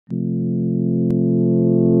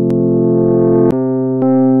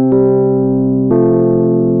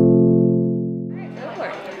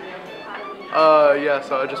Yeah,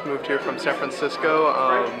 so I just moved here from San Francisco.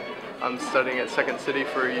 I'm studying at Second City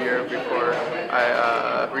for a year before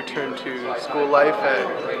I return to school life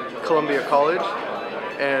at Columbia College.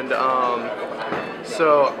 And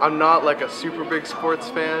so I'm not like a super big sports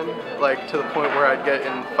fan, like to the point where I'd get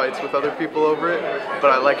in fights with other people over it,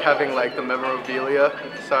 but I like having like the memorabilia.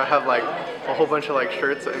 So I have like a whole bunch of like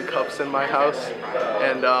shirts and cups in my house,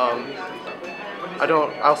 and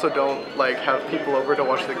I also don't like have people over to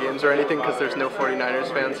watch the games or anything because there's no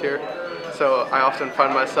 49ers fans here. So I often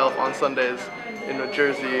find myself on Sundays in New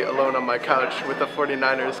Jersey alone on my couch with a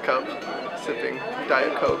 49ers cup, sipping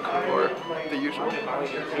Diet Coke or the usual.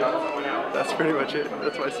 That's pretty much it.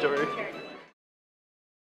 That's my story.